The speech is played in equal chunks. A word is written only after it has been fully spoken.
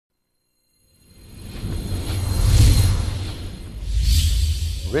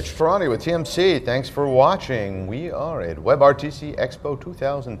Rich Tehrani with TMC. Thanks for watching. We are at WebRTC Expo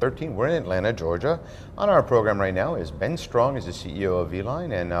 2013. We're in Atlanta, Georgia. On our program right now is Ben Strong, is the CEO of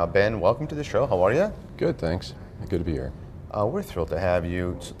vLine. And Ben, welcome to the show. How are you? Good, thanks. Good to be here. We're thrilled to have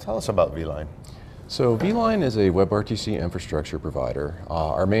you. So tell us about vLine. So vLine is a WebRTC infrastructure provider.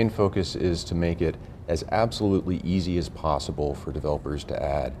 Our main focus is to make it as absolutely easy as possible for developers to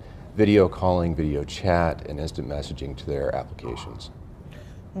add video calling, video chat, and instant messaging to their applications.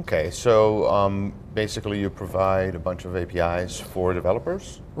 Okay, so basically you provide a bunch of APIs for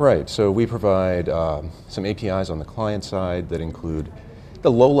developers? Right, so we provide some APIs on the client side that include the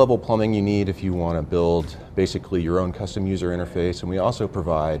low-level plumbing you need if you want to build basically your own custom user interface, and we also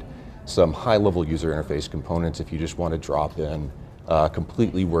provide some high-level user interface components if you just want to drop in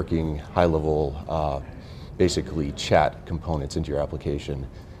completely working high-level basically chat components into your application.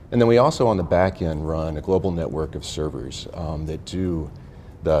 And then we also on the back end run a global network of servers that do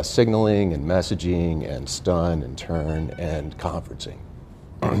the signaling and messaging and stun and turn and conferencing.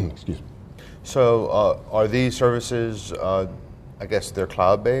 Excuse me. So are these services, I guess they're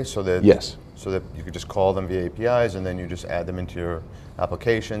cloud-based, so that yes. So that you could just call them via APIs and then you just add them into your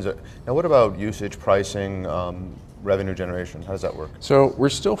applications. Now what about usage, pricing, revenue generation? How does that work? So we're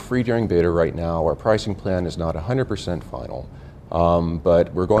still free during beta right now. Our pricing plan is not 100% final,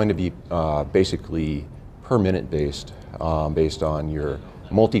 but we're going to be basically per minute based on your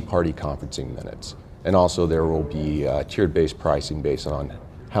multi-party conferencing minutes. And also there will be tiered-based pricing based on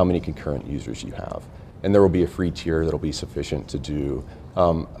how many concurrent users you have. And there will be a free tier that will be sufficient to do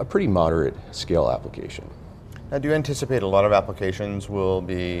a pretty moderate scale application. Now, do you anticipate a lot of applications will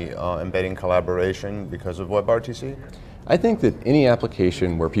be embedding collaboration because of WebRTC? I think that any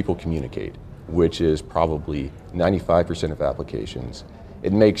application where people communicate, which is probably 95% of applications,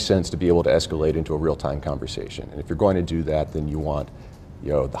 it makes sense to be able to escalate into a real-time conversation. And if you're going to do that, then you want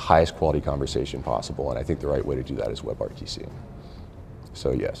the highest quality conversation possible, and I think the right way to do that is WebRTC.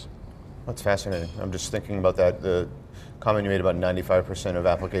 So yes. That's fascinating. I'm just thinking about that, the comment you made about 95% of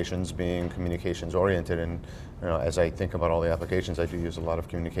applications being communications oriented, and as I think about all the applications, I do use a lot of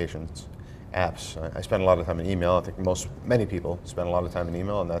communications apps. I spend a lot of time in email. I think many people spend a lot of time in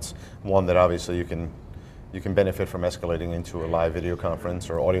email, and that's one that obviously you can benefit from escalating into a live video conference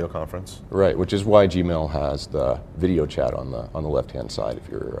or audio conference. Right, which is why Gmail has the video chat on the left-hand side of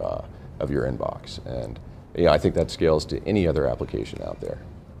your inbox, and I think that scales to any other application out there.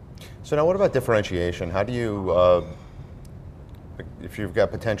 So now, what about differentiation? How do you, if you've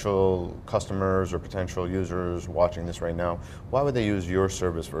got potential customers or potential users watching this right now, why would they use your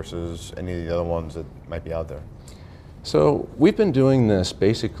service versus any of the other ones that might be out there? So we've been doing this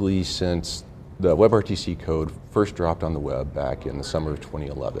basically since the WebRTC code first dropped on the web back in the summer of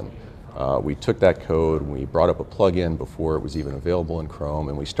 2011. We took that code and we brought up a plugin before it was even available in Chrome,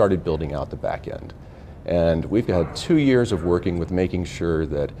 and we started building out the back end. And we've had 2 years of working with making sure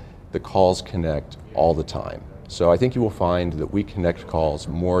that the calls connect all the time. So I think you will find that we connect calls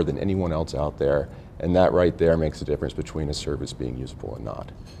more than anyone else out there, and that right there makes the difference between a service being usable and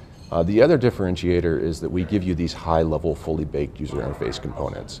not. The other differentiator is that we give you these high-level, fully baked user interface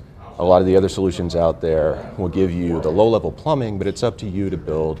components. A lot of the other solutions out there will give you the low-level plumbing, but it's up to you to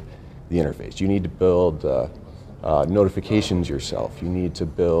build the interface. You need to build notifications yourself. You need to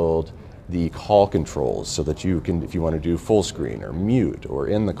build the call controls so that you can, if you want to do full screen or mute or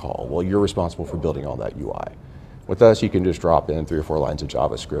end the call, well, you're responsible for building all that UI. With us, you can just drop in 3 or 4 lines of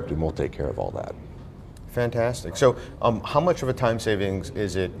JavaScript and we'll take care of all that. Fantastic. So how much of a time savings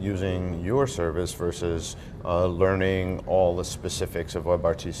is it using your service versus learning all the specifics of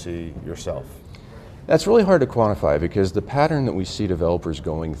WebRTC yourself? That's really hard to quantify because the pattern that we see developers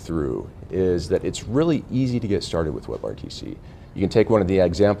going through is that it's really easy to get started with WebRTC. You can take one of the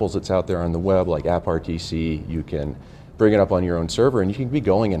examples that's out there on the web, like AppRTC, you can bring it up on your own server and you can be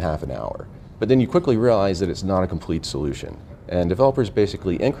going in half an hour. But then you quickly realize that it's not a complete solution. And developers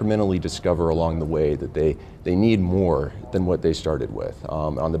basically incrementally discover along the way that they need more than what they started with.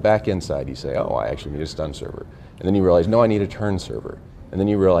 On the back end side, you say, oh, I actually need a stun server. And then you realize, no, I need a turn server. And then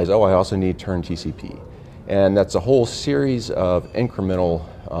you realize, oh, I also need turn TCP. And that's a whole series of incremental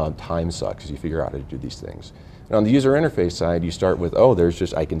time sucks as you figure out how to do these things. And on the user interface side, you start with, oh,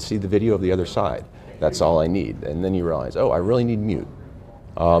 I can see the video of the other side. That's all I need. And then you realize, oh, I really need mute.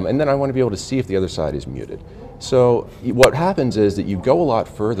 And then I want to be able to see if the other side is muted. So what happens is that you go a lot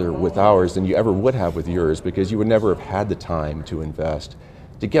further with ours than you ever would have with yours because you would never have had the time to invest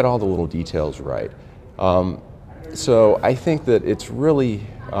to get all the little details right. So I think that it's really,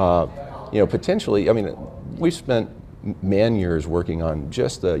 potentially, I mean, we've spent man years working on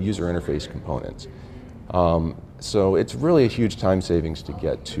just the user interface components. So it's really a huge time savings to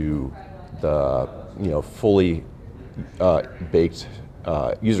get to the fully baked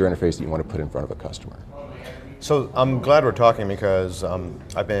user interface that you want to put in front of a customer. So I'm glad we're talking because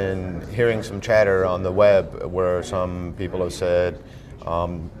I've been hearing some chatter on the web where some people have said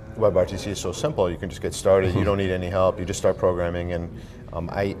WebRTC is so simple, you can just get started, you don't need any help, you just start programming. And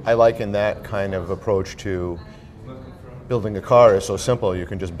I liken that kind of approach to building a car is so simple, you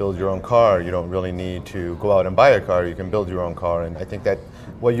can just build your own car, you don't really need to go out and buy a car, you can build your own car. And I think that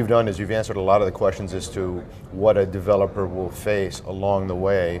what you've done is you've answered a lot of the questions as to what a developer will face along the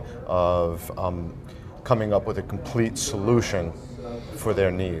way of coming up with a complete solution for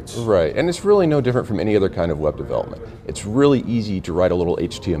their needs. Right, and it's really no different from any other kind of web development. It's really easy to write a little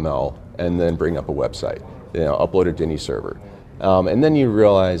HTML and then bring up a website, upload it to any server. And then you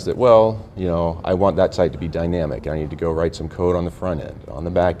realize that, well, I want that site to be dynamic. I need to go write some code on the front end, on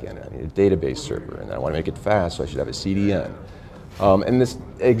the back end. I need a database server, and I want to make it fast, so I should have a CDN. And this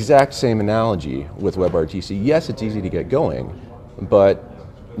exact same analogy with WebRTC, yes, it's easy to get going, but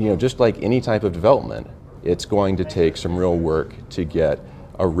just like any type of development, it's going to take some real work to get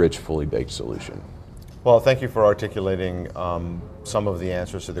a rich, fully baked solution. Well, thank you for articulating some of the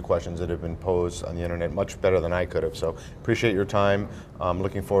answers to the questions that have been posed on the internet much better than I could have. So appreciate your time. I'm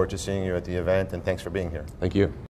looking forward to seeing you at the event, and thanks for being here. Thank you.